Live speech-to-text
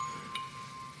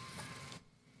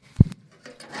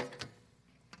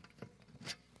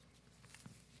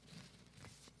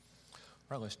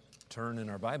All right, let's turn in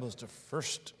our Bibles to 1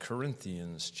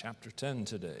 Corinthians chapter 10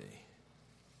 today.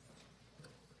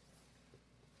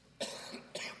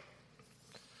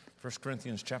 1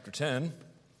 Corinthians chapter 10,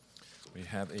 we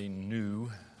have a new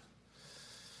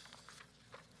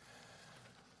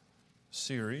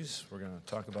series. We're going to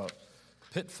talk about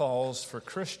pitfalls for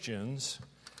Christians.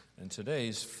 And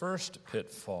today's first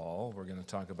pitfall, we're going to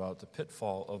talk about the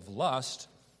pitfall of lust.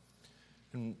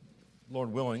 And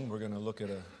Lord willing, we're going to look at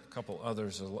a couple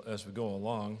others as we go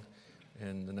along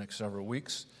in the next several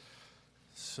weeks.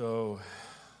 So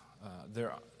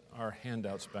there are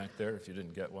handouts back there if you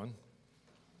didn't get one.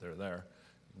 They're there.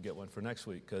 You can get one for next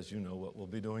week because you know what we'll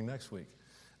be doing next week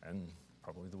and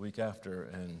probably the week after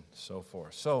and so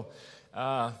forth. So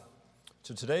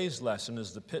today's lesson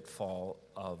is the pitfall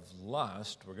of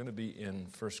lust. We're going to be in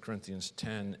 1 Corinthians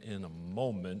 10 in a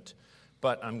moment,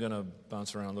 but I'm going to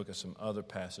bounce around and look at some other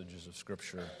passages of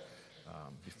Scripture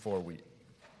before we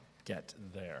get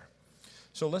there.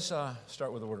 So let's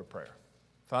start with a word of prayer.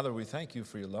 Father, we thank you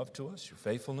for your love to us, your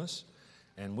faithfulness,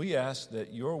 and we ask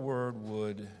that your word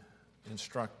would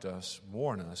instruct us,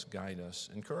 warn us, guide us,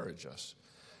 encourage us.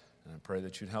 And I pray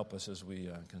that you'd help us as we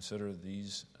consider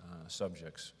these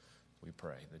subjects. We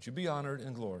pray that you be honored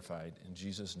and glorified in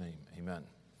Jesus' name. Amen.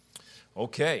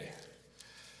 Okay.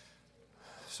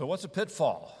 So what's a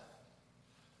pitfall?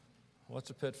 What's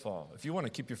a pitfall? If you want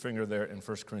to keep your finger there in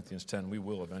 1 Corinthians 10, we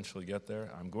will eventually get there.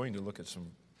 I'm going to look at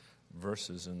some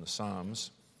verses in the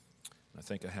Psalms. I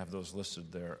think I have those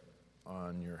listed there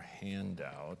on your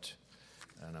handout.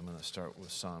 And I'm going to start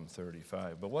with Psalm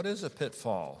 35. But what is a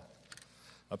pitfall?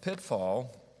 A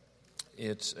pitfall,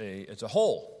 it's a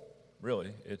hole,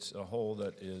 really. It's a hole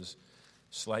that is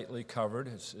slightly covered.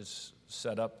 It's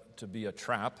set up to be a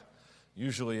trap.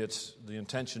 Usually the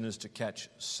intention is to catch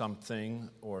something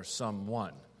or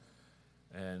someone.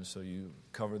 And so you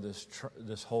cover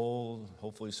this hole.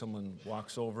 Hopefully someone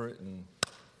walks over it and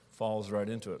falls right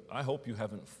into it. I hope you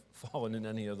haven't fallen in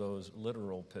any of those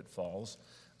literal pitfalls.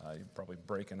 You probably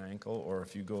break an ankle, or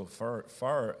if you go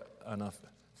far enough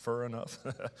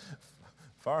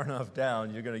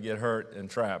down, you're going to get hurt and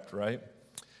trapped, right?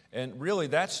 And really,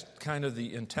 that's kind of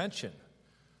the intention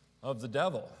of the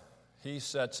devil. He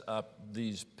sets up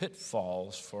these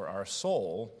pitfalls for our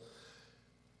soul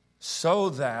so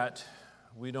that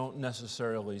we don't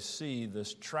necessarily see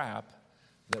this trap,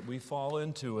 that we fall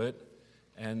into it,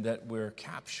 and that we're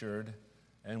captured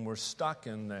and we're stuck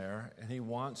in there, and he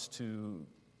wants to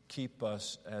keep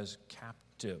us as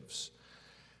captives.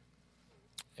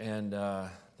 And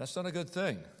that's not a good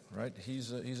thing, right? He's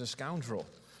a scoundrel.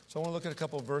 So I want to look at a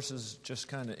couple of verses just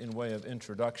kind of in way of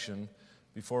introduction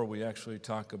before we actually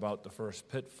talk about the first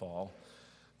pitfall,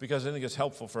 because I think it's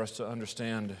helpful for us to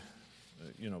understand,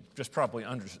 just properly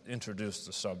introduce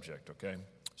the subject, okay?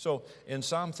 So in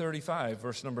Psalm 35,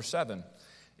 verse number 7,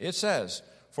 it says,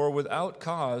 "For without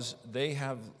cause they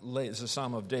have laid," it's a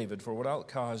Psalm of David, "for without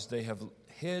cause they have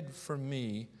hid from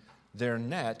me their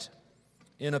net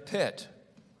in a pit,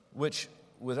 which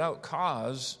without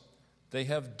cause they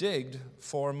have digged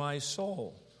for my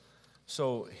soul."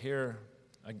 So here,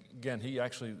 again, he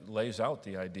actually lays out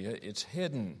the idea. It's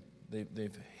hidden.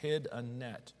 They've hid a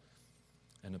net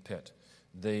in a pit.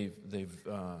 They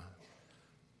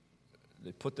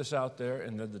put this out there,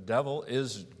 and the devil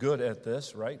is good at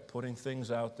this, right? Putting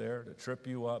things out there to trip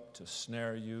you up, to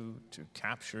snare you, to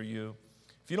capture you.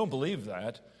 If you don't believe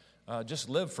that, just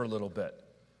live for a little bit.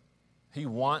 He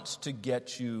wants to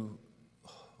get you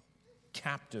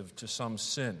captive to some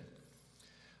sin.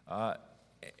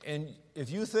 And if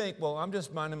you think, well, I'm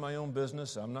just minding my own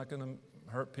business, I'm not going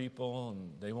to hurt people,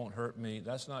 and they won't hurt me,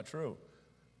 that's not true.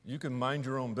 You can mind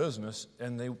your own business,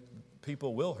 and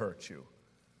people will hurt you.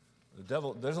 The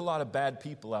devil, there's a lot of bad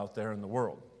people out there in the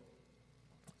world,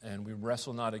 and we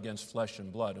wrestle not against flesh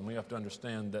and blood, and we have to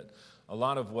understand that a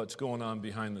lot of what's going on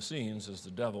behind the scenes is the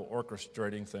devil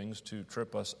orchestrating things to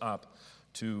trip us up,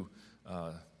 to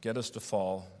get us to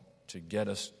fall, to get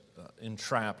us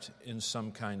entrapped in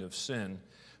some kind of sin,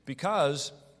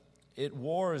 because it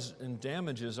wars and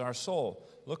damages our soul.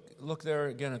 Look there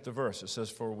again at the verse. It says,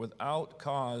 "For without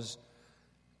cause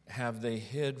have they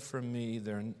hid from me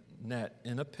their net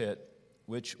in a pit,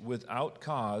 which without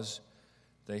cause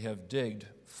they have digged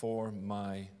for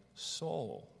my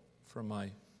soul." For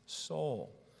my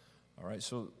soul. All right,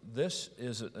 so this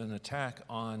is an attack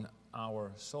on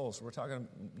our souls. We're talking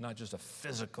not just a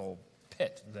physical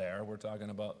pit there. We're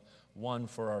talking about one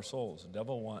for our souls. The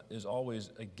devil is always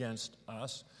against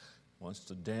us, wants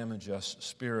to damage us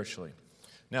spiritually.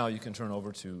 Now you can turn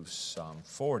over to Psalm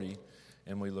 40,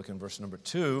 and we look in verse number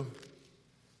 2.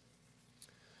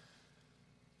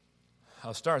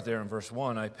 I'll start there in verse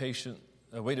 1. I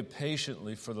waited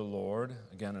patiently for the Lord,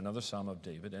 again, another Psalm of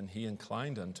David, and he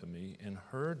inclined unto me and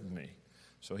heard me.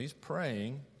 So he's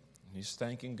praying, and he's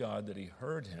thanking God that he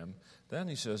heard him. Then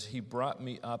he says, he brought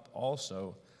me up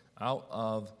also out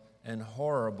of an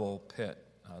horrible pit,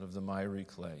 out of the miry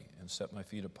clay, and set my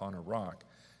feet upon a rock,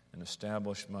 and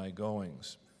established my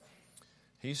goings.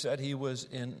 He said he was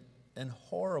in an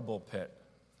horrible pit.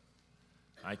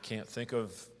 I can't think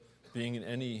of being in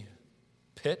any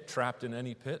pit, trapped in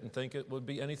any pit, and think it would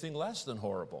be anything less than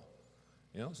horrible.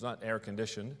 It's not air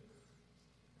conditioned.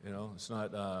 It's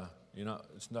not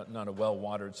it's not a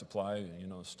well-watered supply.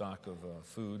 Stock of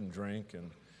food and drink.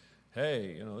 And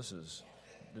hey,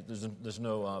 there's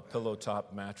no pillow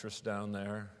top mattress down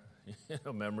there,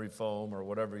 memory foam or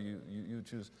whatever you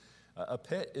choose. A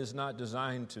pit is not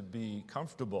designed to be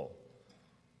comfortable.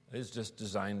 It's just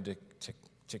designed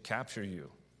to capture you.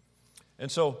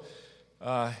 And so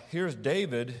here's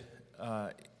David,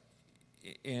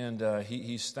 and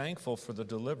he's thankful for the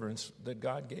deliverance that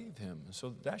God gave him.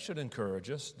 So that should encourage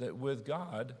us that with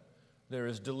God, there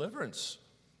is deliverance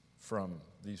from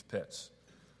these pits.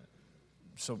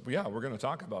 So, yeah, we're going to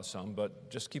talk about some,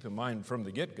 but just keep in mind from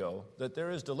the get-go that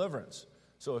there is deliverance.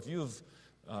 So if you've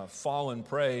fallen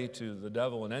prey to the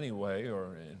devil in any way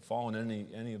or fallen in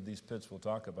any of these pits we'll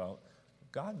talk about,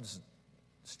 God's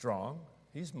strong,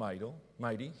 he's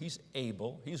mighty, he's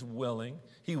able, he's willing,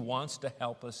 he wants to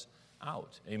help us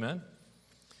out. Amen?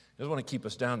 He doesn't want to keep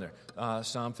us down there.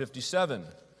 Psalm 57,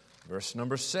 verse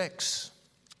number 6.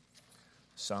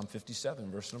 Psalm 57,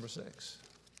 verse number 6.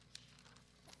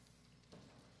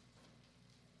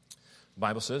 The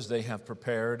Bible says they have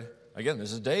prepared, again,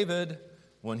 this is David,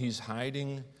 when he's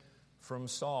hiding from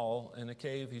Saul in a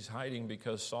cave. He's hiding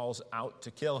because Saul's out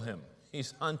to kill him.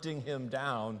 He's hunting him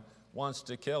down, wants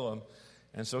to kill him.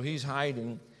 And so he's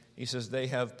hiding. He says, they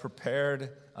have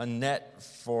prepared a net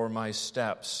for my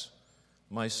steps.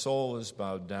 My soul is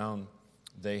bowed down.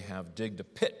 They have digged a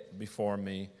pit before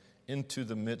me, into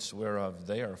the midst whereof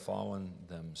they are fallen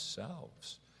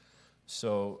themselves.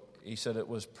 So he said it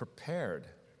was prepared.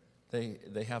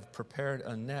 They have prepared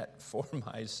a net for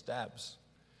my steps.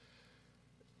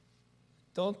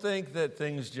 Don't think that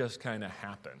things just kind of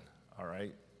happen, all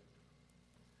right?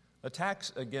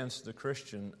 Attacks against the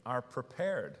Christian are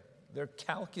prepared. They're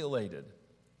calculated,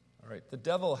 all right? The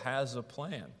devil has a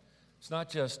plan. It's not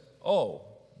just, oh,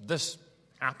 this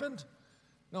happened.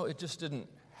 No, it just didn't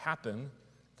happen.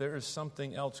 There is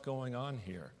something else going on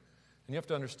here. And you have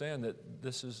to understand that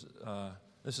this is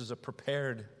a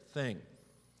prepared thing.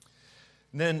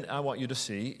 And then I want you to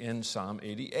see in Psalm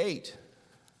 88.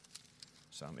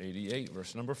 Psalm 88,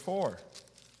 verse number 4.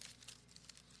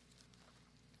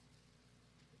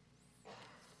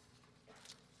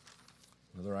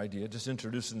 Another idea, just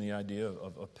introducing the idea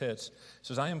of pits. It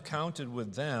says, I am counted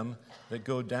with them that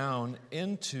go down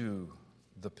into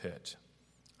the pit.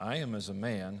 I am as a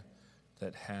man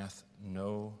that hath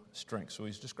no strength. So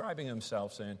he's describing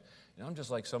himself saying, I'm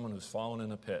just like someone who's fallen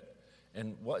in a pit.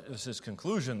 And what is his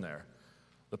conclusion there?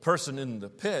 The person in the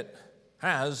pit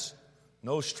has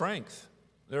no strength.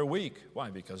 They're weak. Why?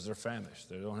 Because they're famished.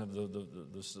 They don't have the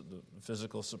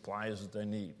physical supplies that they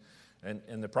need.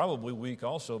 And they're probably weak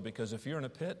also because if you're in a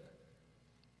pit,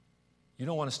 you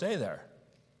don't want to stay there.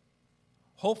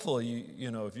 Hopefully,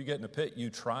 if you get in a pit, you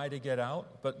try to get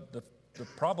out. But the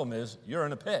problem is you're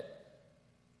in a pit.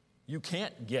 You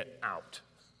can't get out.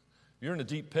 You're in a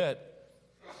deep pit.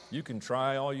 You can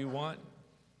try all you want,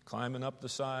 climbing up the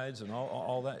sides and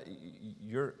all that.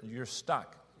 You're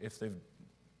stuck if they've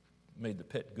made the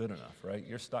pit good enough, right?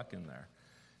 You're stuck in there.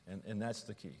 And that's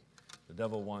the key. The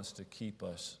devil wants to keep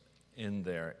us in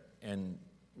there. And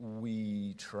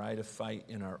we try to fight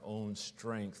in our own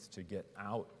strength to get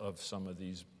out of some of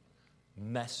these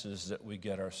messes that we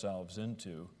get ourselves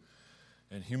into.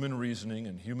 And human reasoning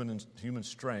and human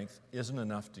strength isn't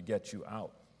enough to get you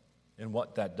out. And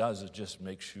what that does is just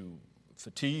makes you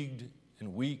fatigued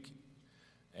and weak,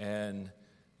 and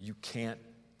you can't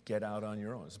get out on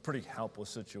your own. It's a pretty helpless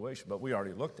situation, but we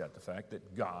already looked at the fact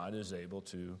that God is able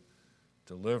to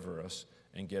deliver us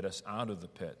and get us out of the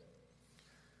pit.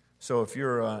 So if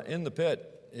you're in the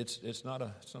pit, it's not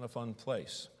a fun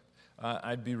place.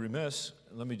 I'd be remiss.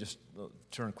 Let me just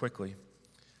turn quickly.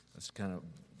 That's kind of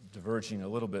diverging a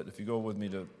little bit. If you go with me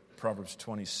to Proverbs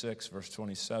 26, verse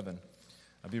 27,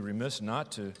 I'd be remiss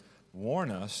not to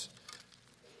warn us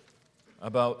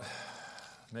about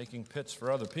making pits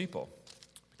for other people,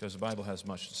 because the Bible has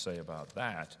much to say about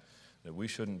that we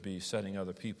shouldn't be setting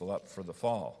other people up for the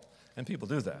fall. And people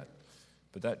do that.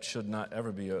 But that should not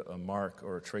ever be a mark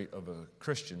or a trait of a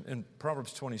Christian. In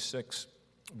Proverbs 26,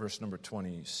 verse number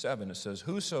 27, it says,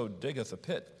 "Whoso diggeth a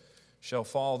pit shall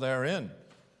fall therein,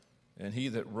 and he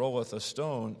that rolleth a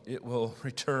stone, it will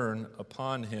return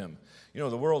upon him." You know,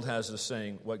 the world has this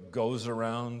saying, what goes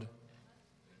around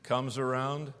comes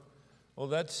around. Well,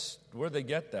 that's where they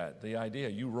get that, the idea.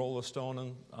 You roll a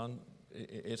stone on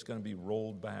it's going to be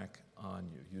rolled back on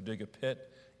you. You dig a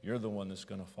pit, you're the one that's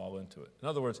going to fall into it. In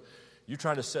other words, you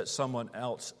try to set someone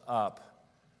else up,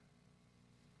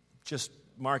 just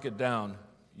mark it down,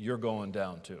 you're going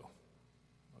down too,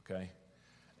 okay?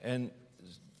 And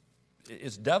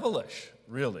it's devilish,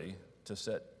 really, to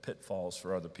set pitfalls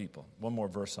for other people. One more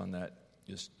verse on that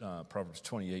is Proverbs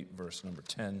 28, verse number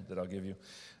 10 that I'll give you.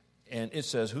 And it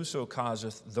says, "Whoso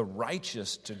causeth the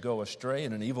righteous to go astray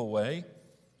in an evil way,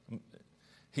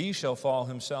 he shall fall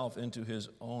himself into his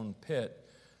own pit,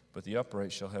 but the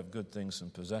upright shall have good things in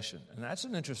possession." And that's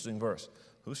an interesting verse.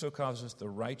 "Whoso causeth the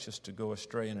righteous to go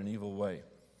astray in an evil way."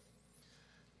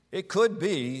 It could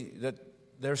be that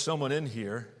there's someone in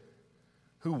here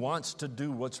who wants to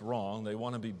do what's wrong. They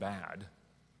want to be bad.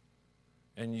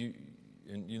 And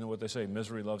you know what they say,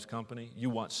 misery loves company. You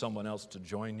want someone else to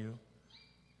join you.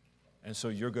 And so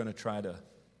you're going to try to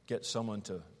get someone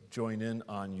to join in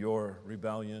on your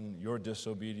rebellion, your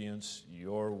disobedience,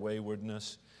 your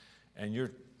waywardness, and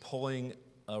you're pulling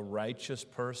a righteous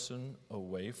person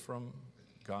away from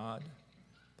God.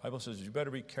 The Bible says you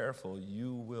better be careful.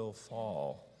 You will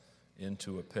fall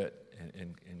into a pit,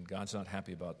 and God's not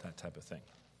happy about that type of thing.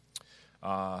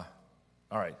 All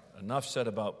right, enough said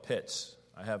about pits.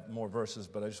 I have more verses,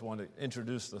 but I just want to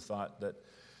introduce the thought that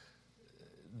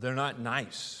they're not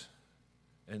nice.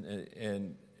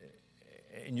 And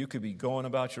you could be going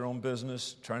about your own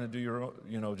business, trying to do your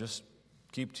own, just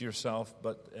keep to yourself.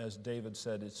 But as David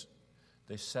said,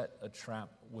 they set a trap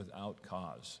without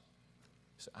cause.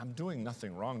 I'm doing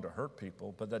nothing wrong to hurt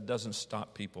people, but that doesn't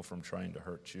stop people from trying to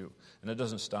hurt you. And it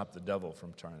doesn't stop the devil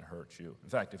from trying to hurt you. In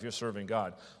fact, if you're serving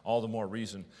God, all the more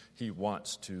reason he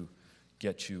wants to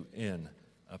get you in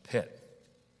a pit.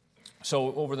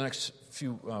 So over the next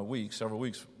several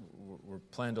weeks, we're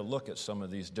planning to look at some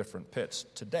of these different pits.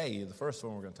 Today, the first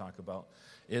one we're going to talk about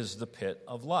is the pit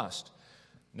of lust.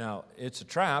 Now, it's a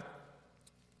trap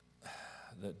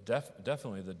that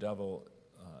definitely the devil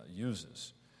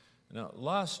uses. Now,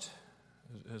 lust,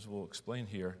 as we'll explain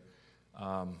here,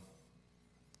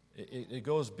 it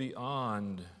goes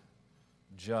beyond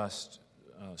just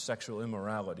sexual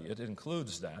immorality. It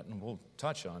includes that, and we'll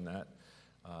touch on that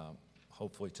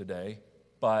hopefully today.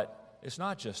 But it's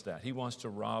not just that. He wants to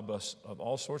rob us of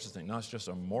all sorts of things, not just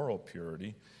our moral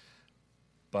purity,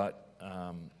 but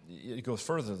it goes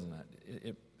further than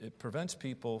that. It prevents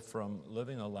people from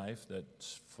living a life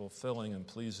that's fulfilling and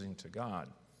pleasing to God.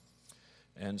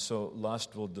 And so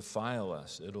lust will defile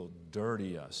us. It'll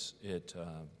dirty us. It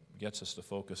gets us to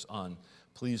focus on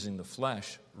pleasing the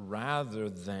flesh rather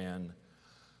than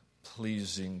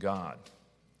pleasing God.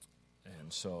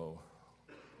 And so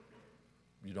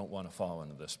you don't want to fall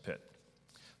into this pit.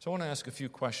 So I want to ask a few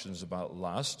questions about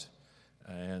lust,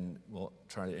 and we'll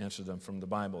try to answer them from the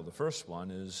Bible. The first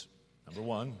one is, number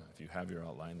one, if you have your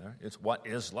outline there, it's what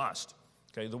is lust?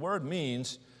 Okay, the word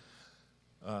means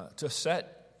to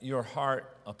set your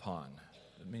heart upon.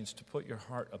 It means to put your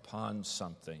heart upon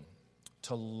something,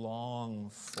 to long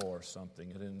for something.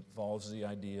 It involves the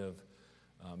idea of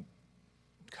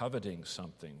coveting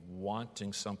something,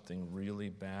 wanting something really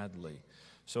badly.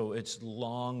 So it's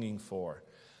longing for.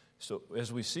 So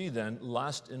as we see then,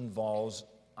 lust involves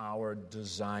our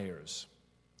desires.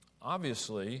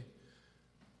 Obviously,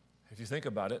 if you think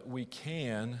about it, we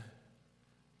can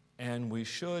and we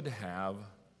should have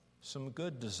some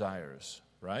good desires,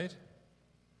 right?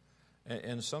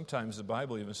 And sometimes the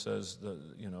Bible even says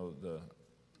the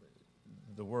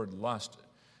word lust,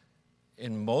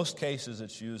 in most cases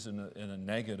it's used in a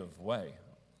negative way.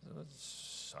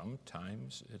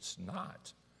 Sometimes it's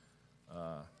not.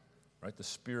 Right? The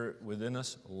spirit within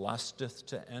us lusteth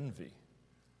to envy.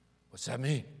 What's that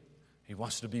mean? He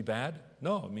wants to be bad?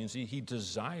 No, it means he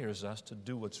desires us to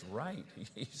do what's right.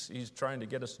 He's trying to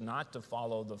get us not to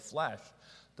follow the flesh.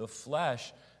 The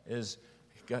flesh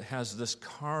has this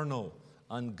carnal,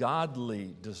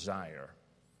 ungodly desire.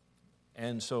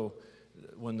 And so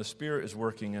when the Spirit is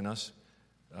working in us,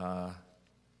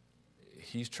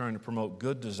 he's trying to promote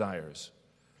good desires.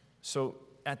 So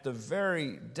at the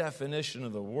very definition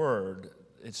of the word,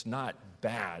 it's not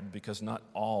bad because not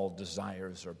all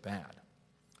desires are bad.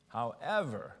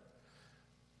 However,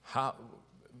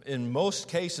 in most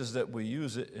cases that we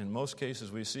use it, in most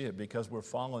cases we see it because we're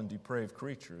fallen, depraved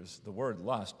creatures, the word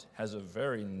lust has a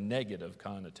very negative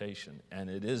connotation, and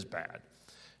it is bad.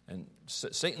 And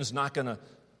Satan's not going to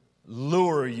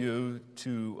lure you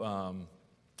to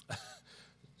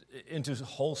into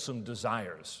wholesome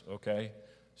desires, okay?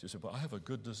 So you say, well, I have a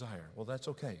good desire. Well, that's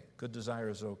okay. Good desire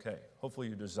is okay. Hopefully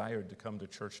you desired to come to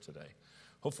church today.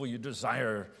 Hopefully you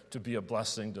desire to be a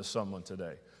blessing to someone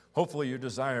today. Hopefully you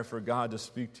desire for God to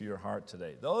speak to your heart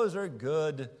today. Those are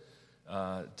good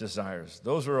desires.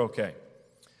 Those are okay.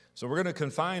 So we're going to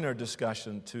confine our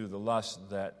discussion to the lust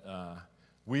that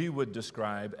we would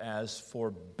describe as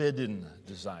forbidden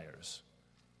desires.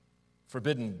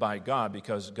 Forbidden by God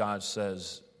because God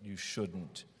says you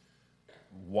shouldn't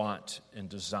want and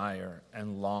desire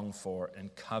and long for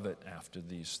and covet after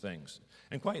these things.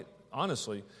 And quite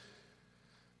honestly,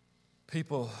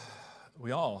 people,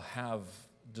 we all have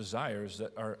desires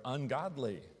that are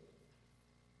ungodly.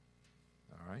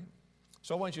 All right?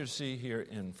 So I want you to see here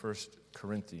in 1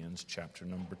 Corinthians chapter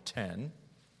number 10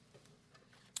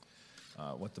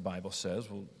 what the Bible says.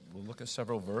 We'll look at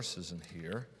several verses in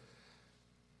here.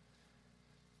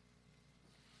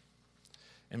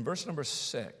 In verse number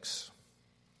 6,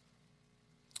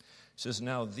 it says,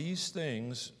 now these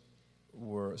things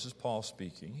were, this is Paul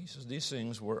speaking, he says, these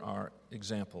things were our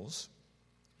examples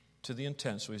to the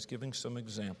intent, so he's giving some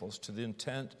examples, to the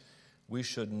intent we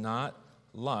should not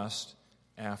lust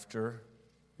after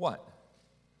what?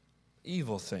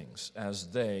 Evil things,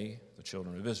 as they, the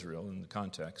children of Israel in the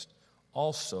context,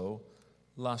 also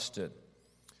lusted.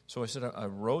 So I said, I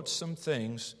wrote some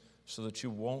things so that you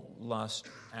won't lust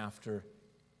after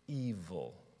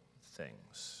evil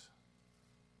things.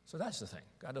 So that's the thing.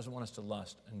 God doesn't want us to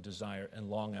lust and desire and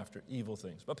long after evil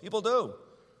things. But people do,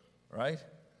 right?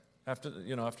 After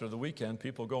the weekend,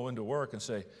 people go into work and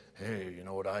say, hey, you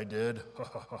know what I did?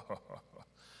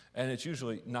 And it's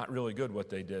usually not really good what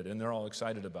they did, and they're all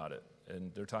excited about it.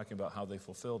 And they're talking about how they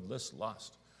fulfilled this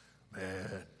lust.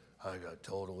 Man, I got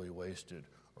totally wasted.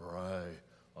 Right.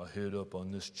 I hit up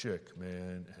on this chick,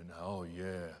 man, and oh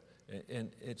yeah.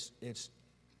 And it's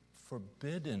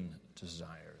forbidden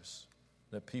desires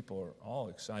that people are all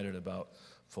excited about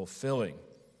fulfilling.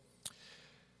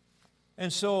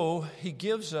 And so he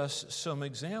gives us some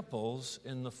examples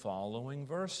in the following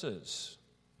verses,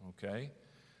 okay?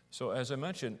 So as I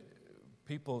mentioned,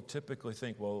 people typically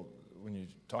think, well, when you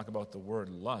talk about the word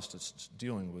lust, it's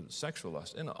dealing with sexual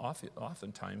lust. And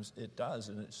oftentimes it does,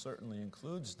 and it certainly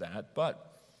includes that.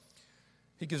 But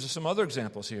he gives us some other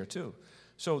examples here too.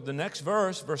 So the next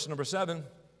verse, verse number 7,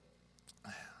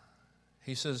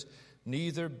 he says,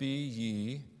 neither be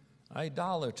ye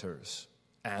idolaters,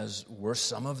 as were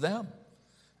some of them.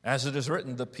 As it is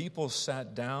written, the people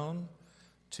sat down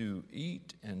to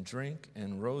eat and drink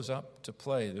and rose up to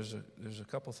play. There's a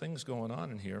couple things going on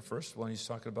in here. First one, he's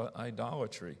talking about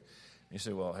idolatry. You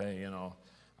say, well, hey,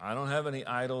 I don't have any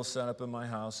idols set up in my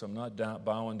house. I'm not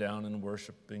bowing down and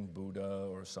worshiping Buddha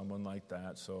or someone like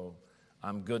that, so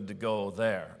I'm good to go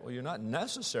there. Well, you're not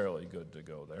necessarily good to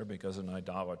go there because an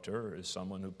idolater is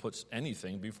someone who puts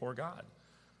anything before God.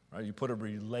 Right? You put a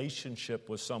relationship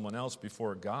with someone else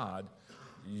before God,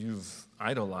 you've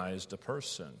idolized a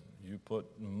person. You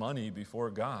put money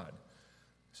before God.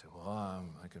 You say, well,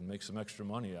 I can make some extra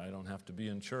money. I don't have to be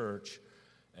in church.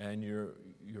 And you're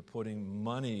putting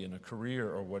money in a career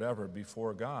or whatever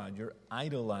before God. You're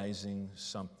idolizing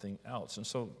something else. And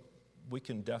so we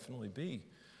can definitely be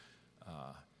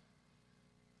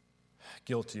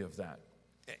guilty of that.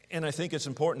 And I think it's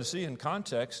important to see in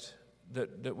context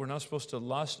that we're not supposed to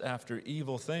lust after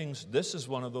evil things. This is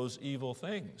one of those evil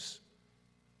things.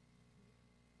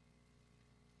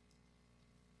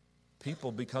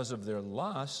 People, because of their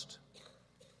lust,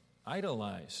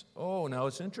 idolize. Oh, now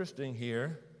it's interesting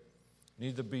here.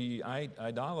 Neither be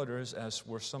idolaters, as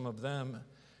were some of them.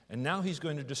 And now he's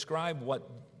going to describe what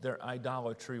their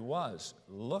idolatry was.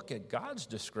 Look at God's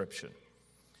description.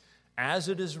 As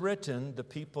it is written, the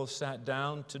people sat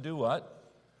down to do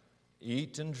what?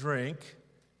 Eat and drink,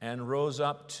 and rose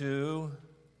up to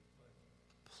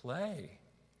play.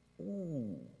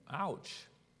 Ooh, ouch.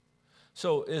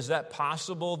 So is that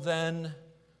possible then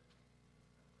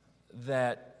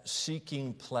that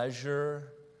seeking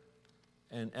pleasure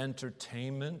and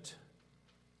entertainment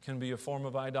can be a form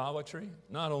of idolatry?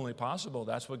 Not only possible,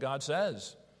 that's what God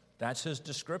says. That's his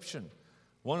description.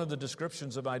 One of the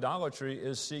descriptions of idolatry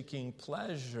is seeking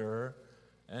pleasure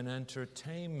and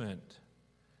entertainment.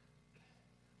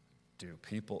 Do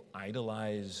people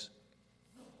idolize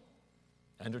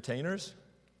entertainers?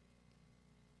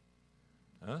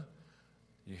 Huh?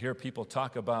 You hear people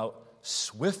talk about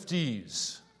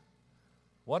Swifties.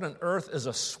 What on earth is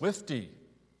a Swiftie?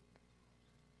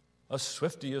 A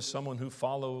Swiftie is someone who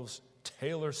follows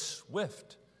Taylor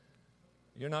Swift.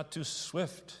 You're not too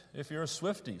swift if you're a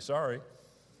Swiftie, sorry.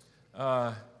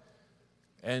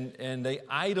 And they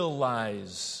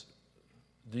idolize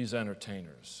these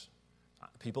entertainers.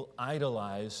 People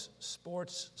idolize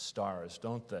sports stars,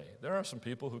 don't they? There are some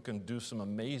people who can do some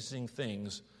amazing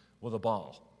things with a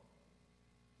ball.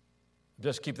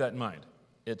 Just keep that in mind.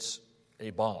 It's a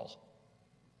ball.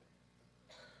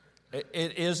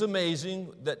 It is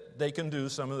amazing that they can do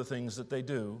some of the things that they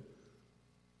do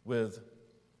with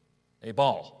a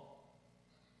ball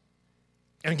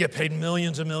and get paid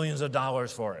millions and millions of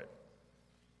dollars for it.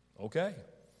 Okay.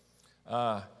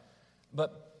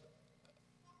 But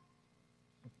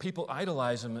people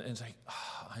idolize them and say,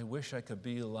 I wish I could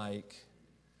be like,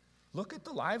 look at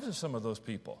the lives of some of those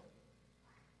people.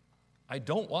 I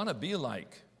don't want to be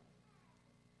like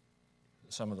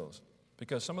some of those,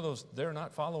 because some of those, they're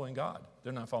not following God.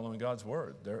 They're not following God's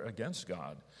word. They're against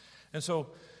God. And so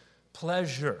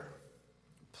pleasure.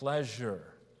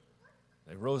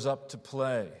 They rose up to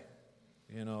play.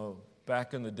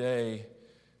 Back in the day,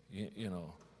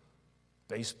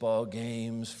 baseball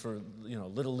games for,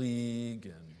 Little League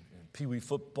and Pee Wee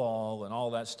football and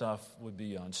all that stuff would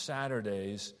be on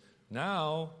Saturdays.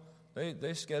 Now,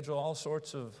 they schedule all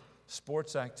sorts of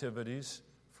sports activities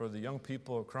for the young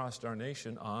people across our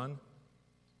nation on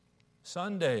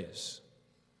Sundays.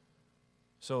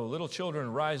 So little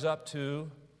children rise up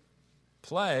to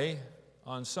play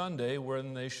on Sunday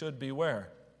when they should be where?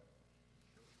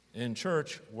 In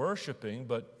church, worshiping,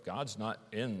 but God's not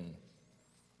in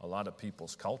a lot of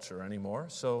people's culture anymore.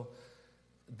 So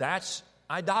that's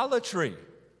idolatry.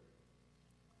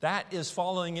 That is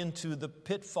falling into the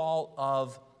pitfall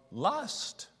of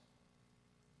lust.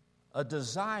 A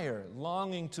desire,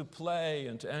 longing to play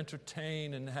and to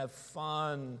entertain and have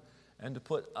fun and to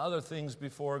put other things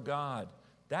before God.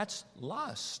 That's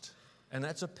lust, and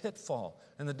that's a pitfall.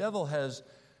 And the devil has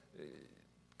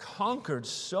conquered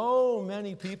so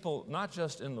many people, not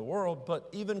just in the world, but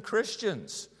even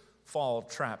Christians fall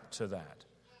trapped to that.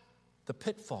 The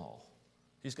pitfall.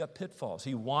 He's got pitfalls.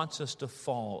 He wants us to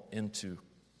fall into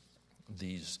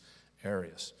these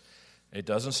areas. It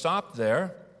doesn't stop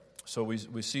there. So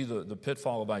we see the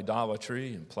pitfall of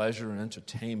idolatry and pleasure and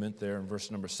entertainment there in verse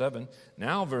number 7.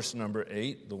 Now verse number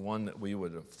 8, the one that we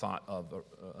would have thought of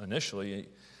initially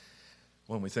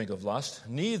when we think of lust.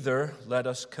 Neither let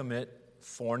us commit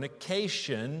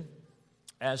fornication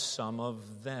as some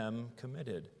of them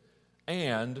committed,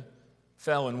 and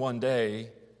fell in one day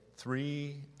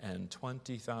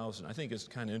 23,000. I think it's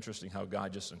kind of interesting how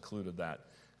God just included that.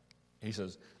 He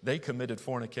says, they committed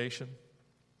fornication,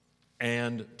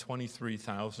 and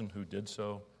 23,000 who did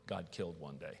so, God killed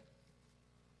one day.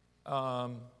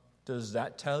 Does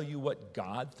that tell you what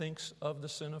God thinks of the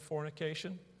sin of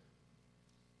fornication?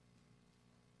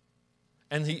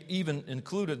 And he even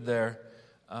included there,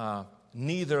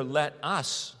 neither let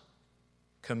us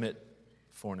commit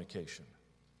fornication.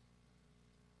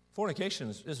 Fornication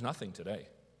is nothing today.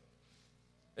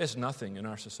 It's nothing in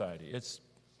our society.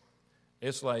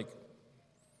 It's like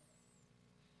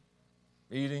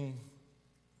eating.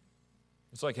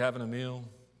 It's like having a meal.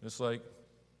 It's like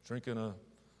drinking a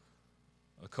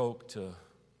Coke to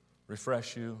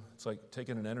refresh you. It's like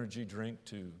taking an energy drink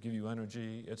to give you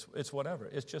energy. It's whatever.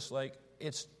 It's just like,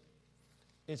 it's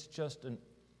just an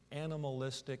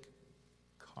animalistic,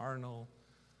 carnal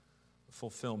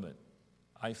fulfillment.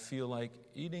 I feel like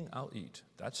eating, I'll eat.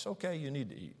 That's okay, you need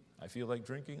to eat. I feel like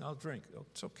drinking, I'll drink.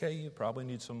 It's okay, you probably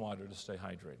need some water to stay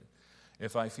hydrated.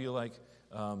 If I feel like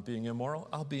being immoral,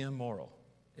 I'll be immoral.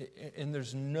 And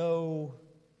there's no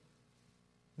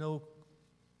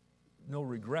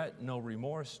regret, no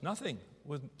remorse, nothing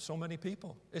with so many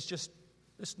people.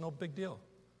 It's no big deal.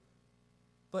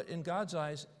 But in God's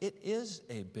eyes, it is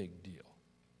a big deal.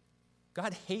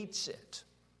 God hates it.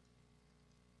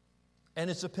 And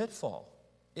it's a pitfall.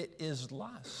 It is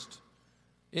lust.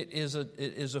 It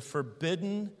is a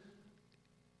forbidden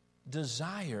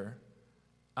desire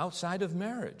outside of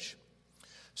marriage.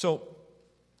 So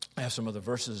I have some other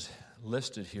verses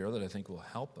listed here that I think will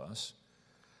help us.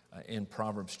 In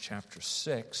Proverbs chapter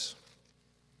 6,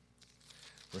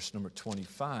 verse number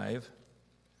 25.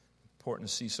 Important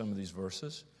to see some of these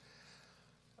verses.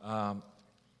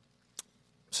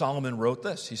 Solomon wrote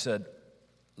this. He said,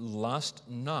 lust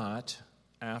not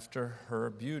after her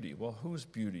beauty. Well, whose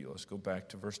beauty? Let's go back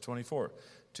to verse 24.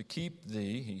 To keep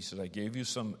thee, he said, I gave you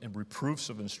some reproofs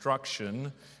of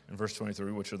instruction in verse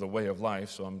 23, which are the way of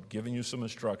life. So I'm giving you some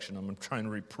instruction. I'm trying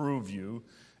to reprove you,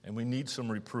 and we need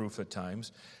some reproof at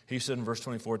times. He said in verse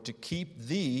 24, to keep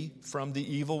thee from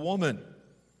the evil woman,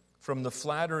 from the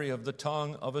flattery of the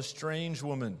tongue of a strange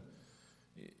woman.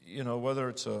 You know, whether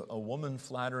it's a woman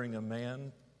flattering a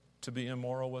man to be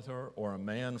immoral with her, or a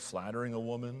man flattering a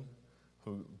woman,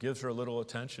 who gives her a little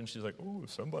attention. She's like, oh,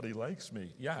 somebody likes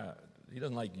me. Yeah, he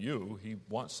doesn't like you. He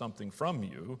wants something from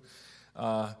you.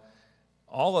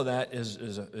 All of that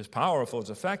is powerful, it's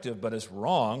effective, but it's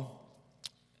wrong.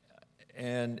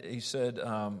 And he said,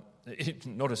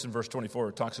 notice in verse 24,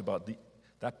 it talks about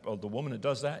the woman that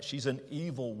does that, she's an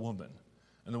evil woman.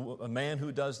 And a man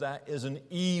who does that is an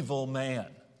evil man.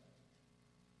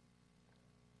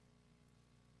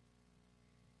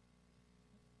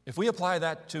 If we apply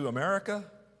that to America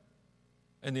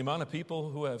and the amount of people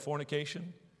who have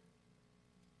fornication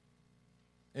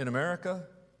in America,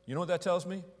 you know what that tells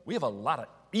me? We have a lot of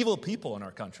evil people in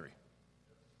our country.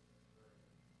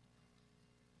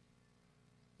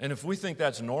 And if we think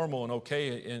that's normal and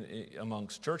okay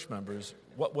amongst church members,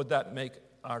 what would that make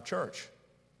our church?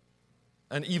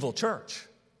 An evil church.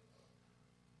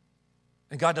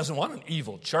 And God doesn't want an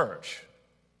evil church.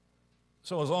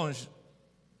 So as long as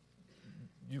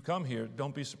you come here,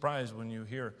 don't be surprised when you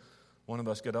hear one of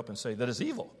us get up and say that it's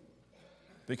evil.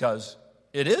 Because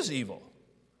it is evil.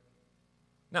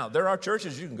 Now, there are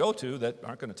churches you can go to that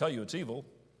aren't going to tell you it's evil.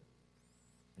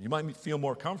 You might feel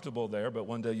more comfortable there, but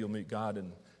one day you'll meet God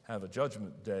and have a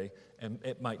judgment day, and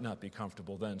it might not be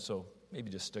comfortable then. So maybe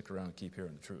just stick around and keep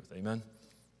hearing the truth. Amen?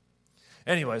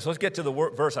 Anyways, let's get to the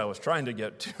verse I was trying to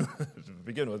get to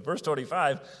begin with. Verse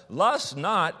 25, lust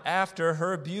not after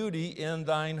her beauty in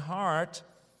thine heart,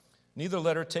 neither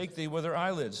let her take thee with her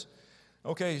eyelids.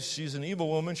 Okay, she's an evil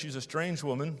woman. She's a strange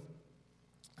woman.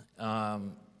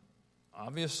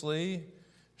 Obviously,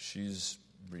 she's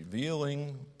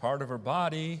revealing part of her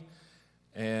body,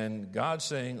 and God's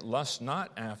saying, lust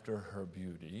not after her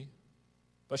beauty,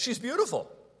 but she's beautiful.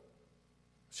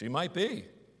 She might be,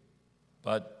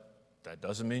 but that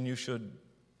doesn't mean you should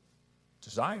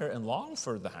desire and long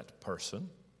for that person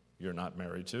you're not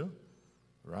married to,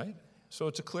 right? So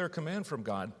it's a clear command from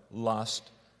God,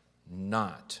 lust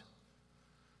not.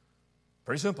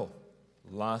 Pretty simple,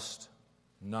 lust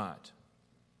not.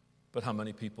 But how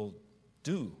many people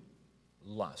do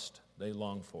lust? They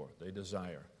long for, they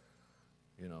desire.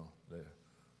 You know, the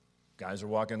guys are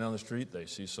walking down the street, they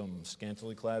see some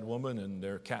scantily clad woman, and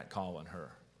they're catcalling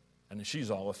her. And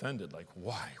she's all offended, like,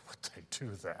 why would they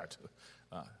do that?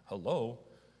 Hello?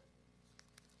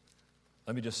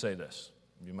 Let me just say this.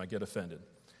 You might get offended.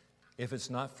 If it's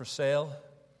not for sale,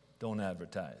 don't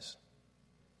advertise.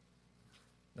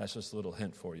 That's just a little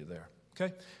hint for you there.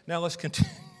 Okay? Now let's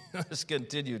continue. Let's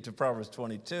continue to Proverbs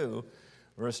 22,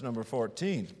 verse number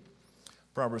 14.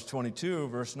 Proverbs 22,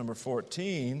 verse number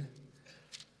 14. And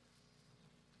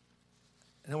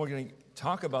then we're going to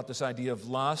talk about this idea of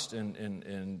lust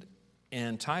and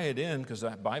tie it in, because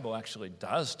that Bible actually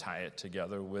does tie it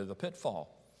together with a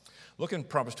pitfall. Look in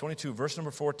Proverbs 22, verse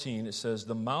number 14. It says,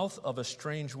 the mouth of a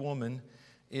strange woman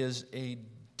is a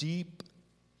deep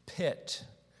pit.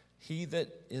 He that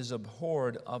is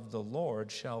abhorred of the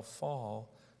Lord shall fall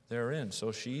therein.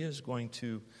 So she is going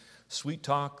to sweet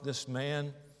talk this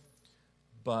man,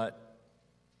 but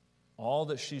all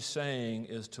that she's saying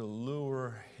is to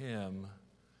lure him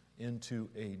into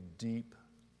a deep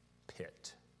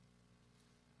pit.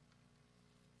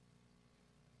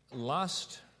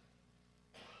 Lust,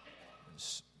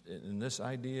 in this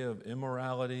idea of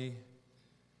immorality,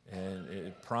 and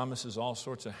it promises all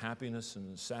sorts of happiness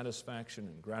and satisfaction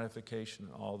and gratification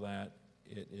and all that.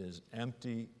 It is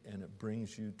empty, and it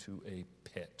brings you to a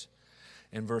pit.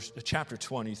 In chapter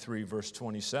 23, verse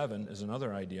 27 is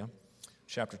another idea.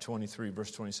 Chapter 23,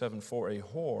 verse 27, for a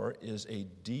whore is a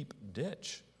deep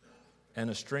ditch, and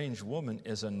a strange woman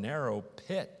is a narrow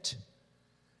pit.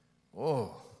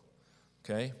 Whoa,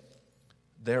 okay.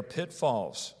 They're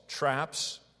pitfalls,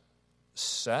 traps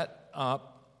set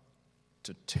up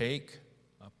to take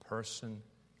a person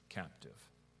captive.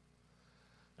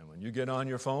 And when you get on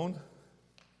your phone,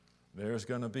 there's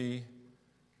going to be,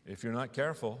 if you're not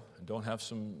careful and don't have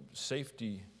some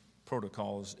safety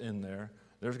protocols in there,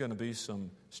 there's going to be some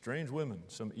strange women,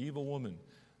 some evil women,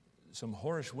 some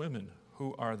whorish women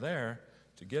who are there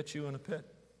to get you in a pit.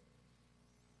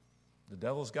 The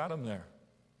devil's got them there.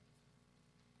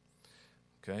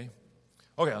 Okay,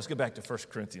 let's get back to 1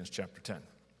 Corinthians chapter 10.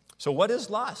 So what is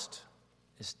lust?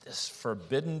 It's this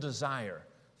forbidden desire,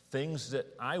 things that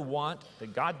I want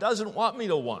that God doesn't want me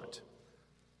to want.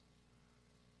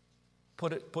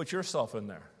 Put yourself in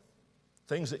there.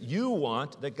 Things that you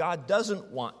want that God doesn't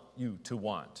want you to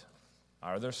want.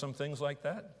 Are there some things like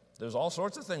that? There's all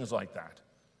sorts of things like that.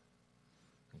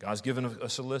 God's given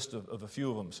us a list of a few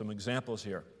of them, some examples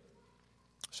here.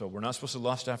 So we're not supposed to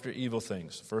lust after evil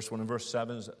things. The first one in verse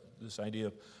 7 is this idea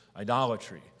of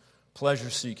idolatry,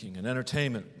 pleasure-seeking, and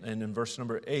entertainment. And in verse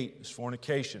number 8 is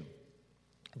fornication.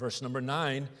 Verse number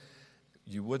 9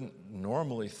 you wouldn't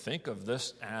normally think of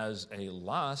this as a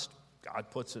lust.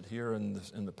 God puts it here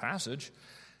in the passage.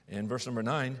 In verse number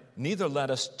 9, neither let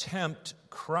us tempt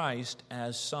Christ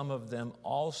as some of them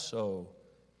also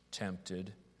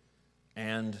tempted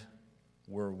and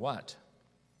were what?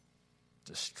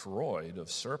 Destroyed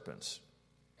of serpents.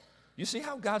 You see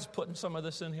how God's putting some of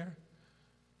this in here?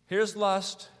 Here's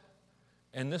lust,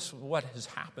 and this is what has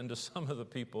happened to some of the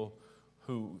people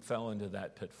who fell into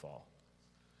that pitfall.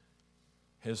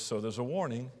 So there's a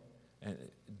warning, and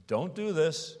don't do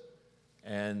this.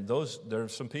 And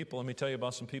there's some people, let me tell you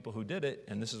about some people who did it,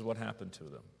 and this is what happened to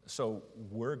them. So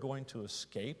we're going to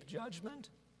escape judgment?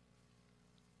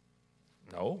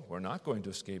 No, we're not going to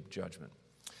escape judgment.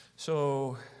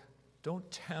 So don't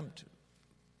tempt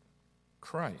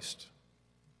Christ.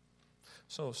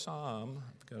 So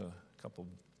I've got a couple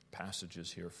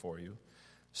passages here for you.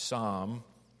 Psalm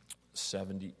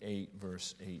 78,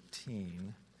 verse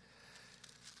 18,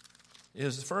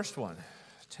 is the first one.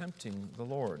 Tempting the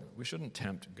Lord. We shouldn't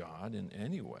tempt God in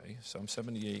any way. Psalm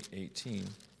 78, 18.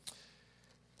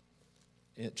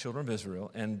 Children of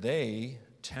Israel, and they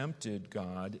tempted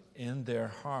God in their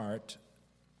heart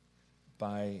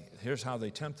here's how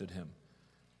they tempted him,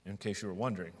 in case you were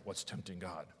wondering, what's tempting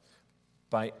God?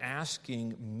 By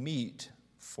asking meat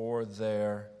for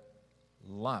their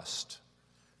lust.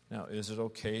 Now, is it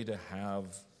okay to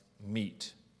have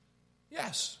meat?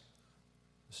 Yes.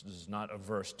 This is not a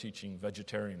verse teaching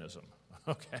vegetarianism,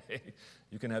 okay?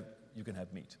 You can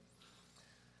have meat.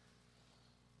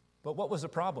 But what was the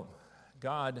problem?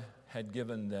 God had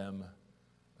given them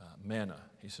manna.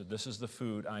 He said, this is the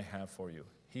food I have for you.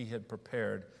 He had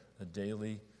prepared a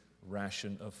daily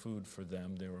ration of food for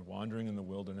them. They were wandering in the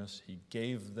wilderness. He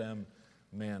gave them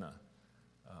manna.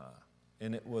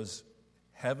 And it was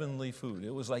heavenly food.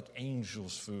 It was like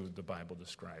angels' food, the Bible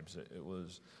describes it. It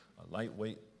was a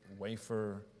lightweight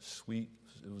wafer, sweet.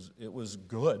 It was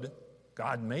good.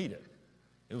 God made it.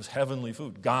 It was heavenly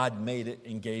food. God made it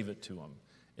and gave it to them.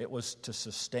 It was to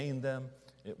sustain them.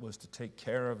 It was to take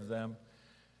care of them.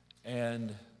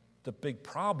 And the big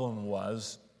problem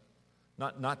was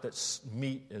not that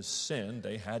meat is sin.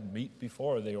 They had meat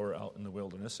before they were out in the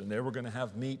wilderness, and they were going to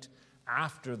have meat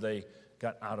after they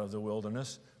got out of the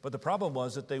wilderness. But the problem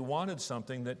was that they wanted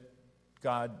something that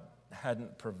God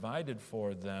hadn't provided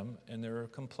for them, and they were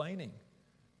complaining.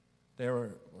 They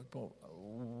were, well,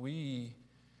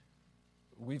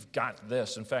 we've got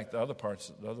this. In fact, the other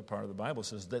part of the Bible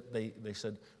says that they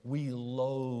said, we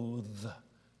loathe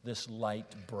this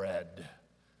light bread.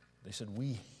 They said,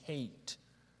 we hate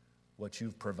what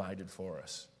you've provided for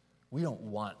us. We don't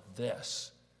want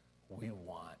this. We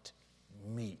want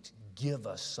meat. Give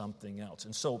us something else.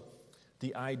 And so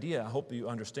the idea, I hope you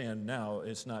understand now,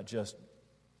 it's not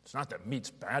that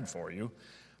meat's bad for you,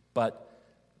 but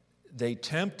they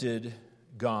tempted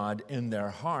God in their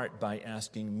heart by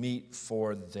asking meat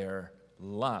for their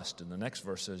lust. And the next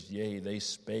verse says, yea, they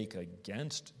spake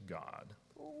against God.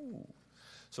 Ooh.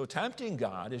 So tempting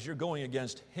God is you're going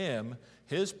against Him,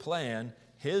 His plan,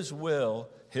 His will,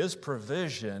 His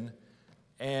provision,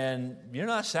 and you're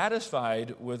not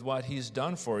satisfied with what He's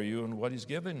done for you and what He's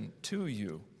given to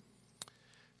you.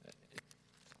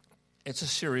 It's a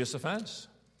serious offense,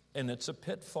 and it's a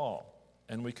pitfall,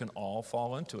 and we can all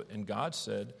fall into it. And God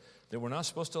said that we're not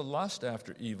supposed to lust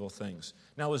after evil things.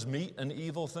 Now, is meat an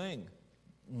evil thing?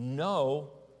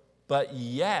 No, but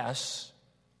yes,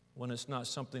 when it's not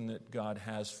something that God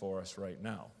has for us right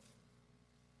now.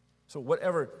 So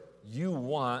whatever you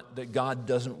want that God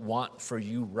doesn't want for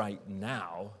you right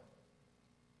now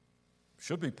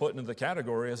should be put into the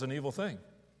category as an evil thing.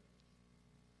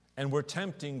 And we're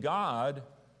tempting God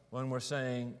when we're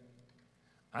saying,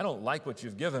 I don't like what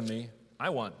you've given me. I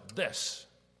want this.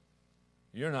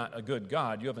 You're not a good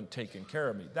God. You haven't taken care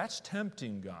of me. That's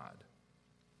tempting God.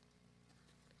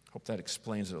 Hope that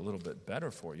explains it a little bit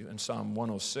better for you. In Psalm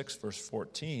 106, verse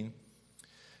 14,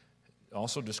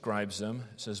 also describes them.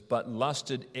 It says, but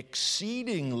lusted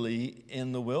exceedingly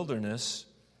in the wilderness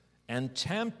and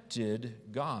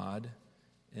tempted God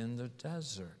in the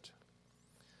desert.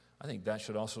 I think that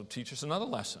should also teach us another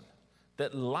lesson,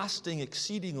 that lusting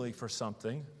exceedingly for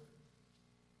something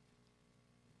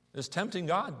is tempting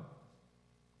God.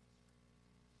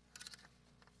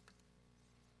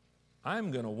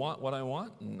 I'm going to want what I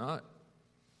want, and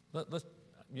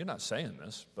you're not saying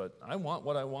this, but I want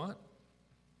what I want.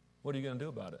 What are you going to do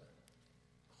about it?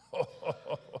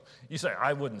 You say,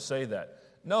 I wouldn't say that.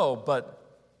 No,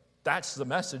 but that's the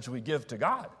message we give to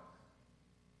God.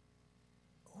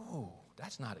 Ooh,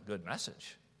 that's not a good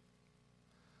message.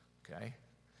 Okay?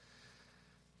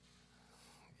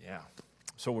 Yeah.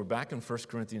 So we're back in 1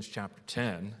 Corinthians chapter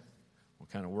 10. We'll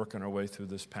kind of working our way through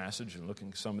this passage and looking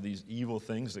at some of these evil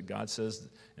things that God says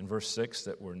in verse 6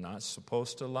 that we're not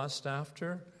supposed to lust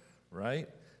after, right?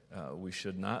 We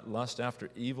should not lust after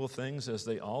evil things as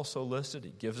they also listed.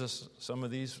 He gives us some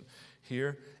of these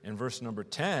here. In verse number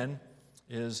 10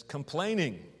 is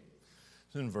complaining.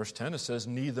 In verse 10 it says,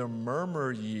 neither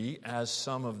murmur ye as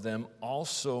some of them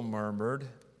also murmured.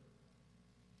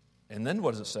 And then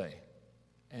what does it say?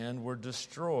 And were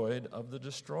destroyed of the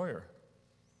destroyer.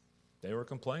 They were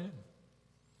complaining.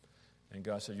 And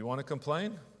God said, you want to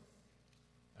complain?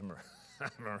 I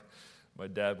remember my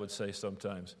dad would say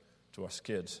sometimes to us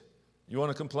kids, you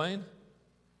want to complain?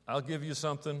 I'll give you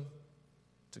something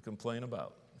to complain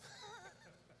about.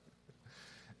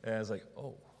 And I was like,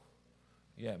 oh,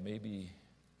 yeah, maybe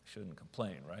I shouldn't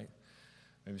complain, right?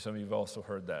 Maybe some of you have also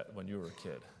heard that when you were a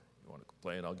kid. You want to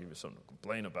complain? I'll give you something to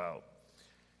complain about.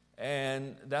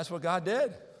 And that's what God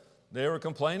did. They were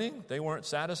complaining. They weren't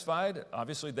satisfied.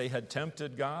 Obviously, they had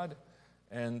tempted God,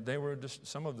 and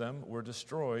some of them were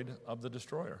destroyed of the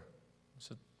destroyer. He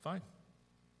said, fine.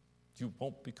 You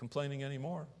won't be complaining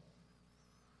anymore.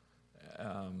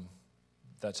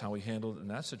 That's how he handled it in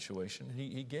that situation.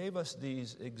 He gave us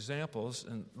these examples,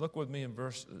 and look with me in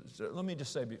verse, let me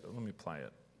apply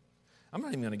it. I'm not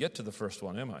even going to get to the first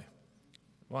one, am I?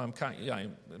 Well, I'm kind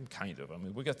of. I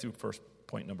mean, we got through first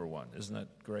point number 1. Isn't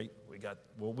that great?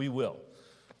 We will,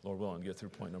 Lord willing, get through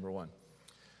point number 1.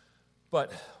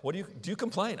 But do you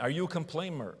complain? Are you a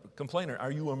complainer?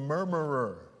 Are you a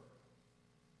murmurer?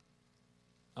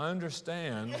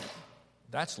 Understand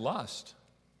that's lust.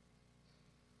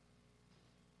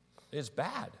 It's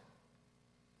bad.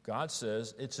 God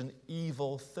says it's an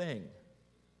evil thing.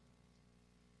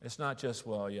 It's not just,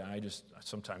 well, yeah,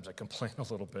 sometimes I complain a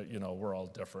little bit. We're all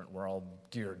different. We're all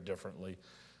geared differently.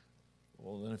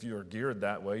 Well, then if you're geared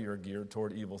that way, you're geared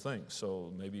toward evil things.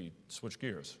 So maybe switch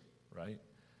gears, right?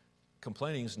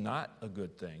 Complaining is not a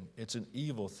good thing. It's an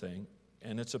evil thing,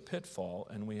 and it's a pitfall,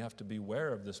 and we have to be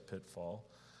aware of this pitfall,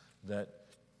 that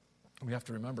we have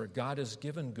to remember God has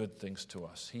given good things to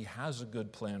us. He has a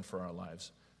good plan for our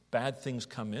lives. Bad things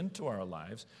come into our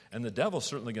lives, and the devil's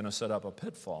certainly going to set up a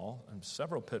pitfall, and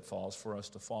several pitfalls for us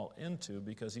to fall into,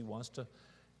 because he wants to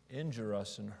injure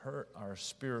us and hurt our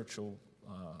spiritual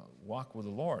walk with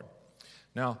the Lord.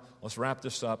 Now, let's wrap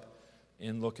this up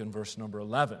and look in verse number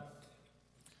 11.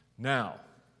 Now,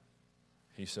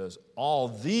 he says, all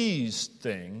these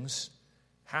things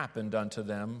happened unto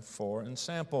them for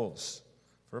ensamples,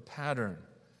 for a pattern,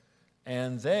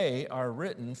 and they are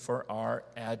written for our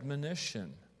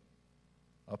admonition,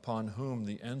 upon whom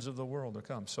the ends of the world are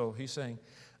come. So he's saying,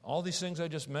 all these things I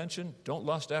just mentioned, don't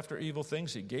lust after evil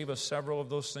things. He gave us several of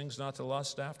those things not to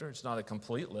lust after. It's not a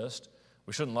complete list.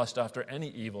 We shouldn't lust after any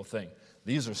evil thing.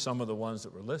 These are some of the ones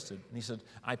that were listed. And he said,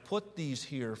 I put these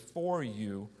here for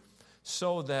you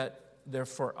so that they're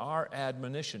for our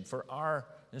admonition, for our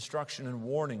instruction and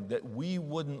warning, that we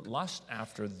wouldn't lust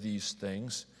after these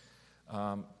things.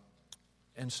 And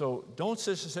so don't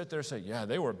sit there and say, yeah,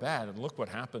 they were bad, and look what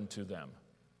happened to them.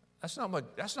 That's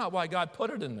not why God put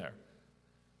it in there.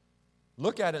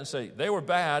 Look at it and say, they were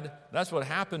bad, that's what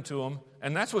happened to them,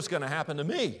 and that's what's going to happen to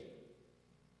me.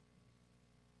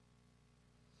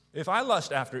 If I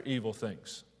lust after evil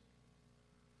things,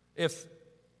 if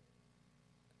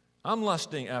I'm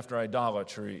lusting after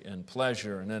idolatry and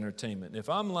pleasure and entertainment, if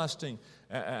I'm lusting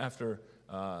after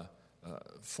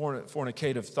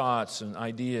fornicative thoughts and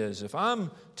ideas, if I'm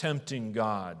tempting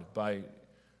God by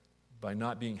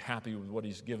not being happy with what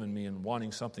he's given me and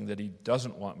wanting something that he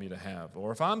doesn't want me to have,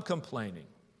 or if I'm complaining,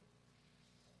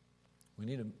 we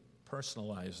need to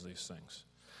personalize these things.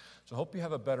 So I hope you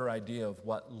have a better idea of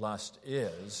what lust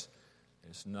is.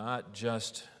 It's not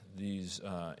just these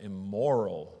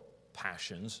immoral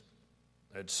passions.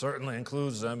 It certainly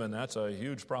includes them, and that's a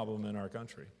huge problem in our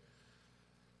country.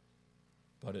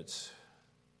 But it's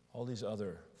all these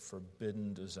other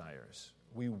forbidden desires.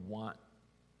 We want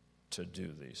to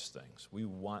do these things. We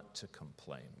want to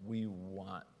complain. We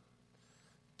want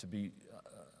to be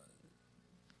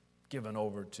given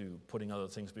over to putting other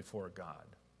things before God,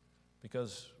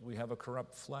 because we have a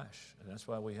corrupt flesh, and that's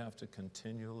why we have to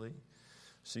continually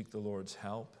seek the Lord's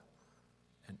help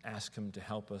and ask him to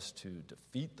help us to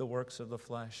defeat the works of the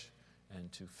flesh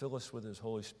and to fill us with his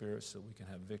Holy Spirit so we can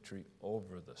have victory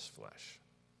over this flesh.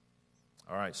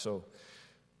 All right, so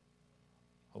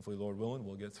hopefully, Lord willing,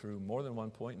 we'll get through more than one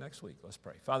point next week. Let's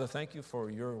pray. Father, thank you for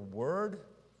your word.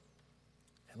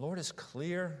 And Lord, it's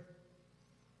clear.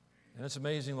 And it's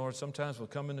amazing, Lord. Sometimes we'll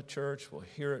come into church, we'll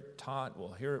hear it taught,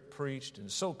 we'll hear it preached, and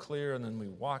it's so clear, and then we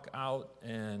walk out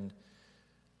and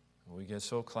we get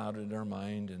so clouded in our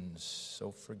mind and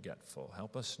so forgetful.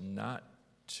 Help us not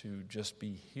to just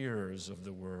be hearers of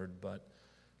the word, but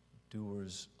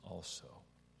doers also,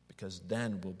 because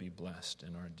then we'll be blessed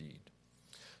in our deed.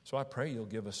 So I pray you'll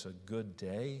give us a good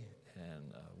day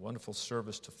and a wonderful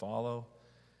service to follow.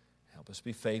 Help us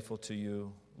be faithful to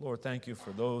you. Lord, thank you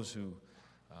for those who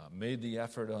made the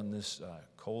effort on this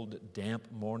cold,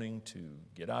 damp morning to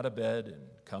get out of bed and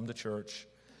come to church.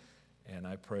 And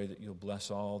I pray that you'll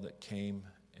bless all that came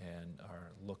and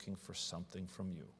are looking for something from you.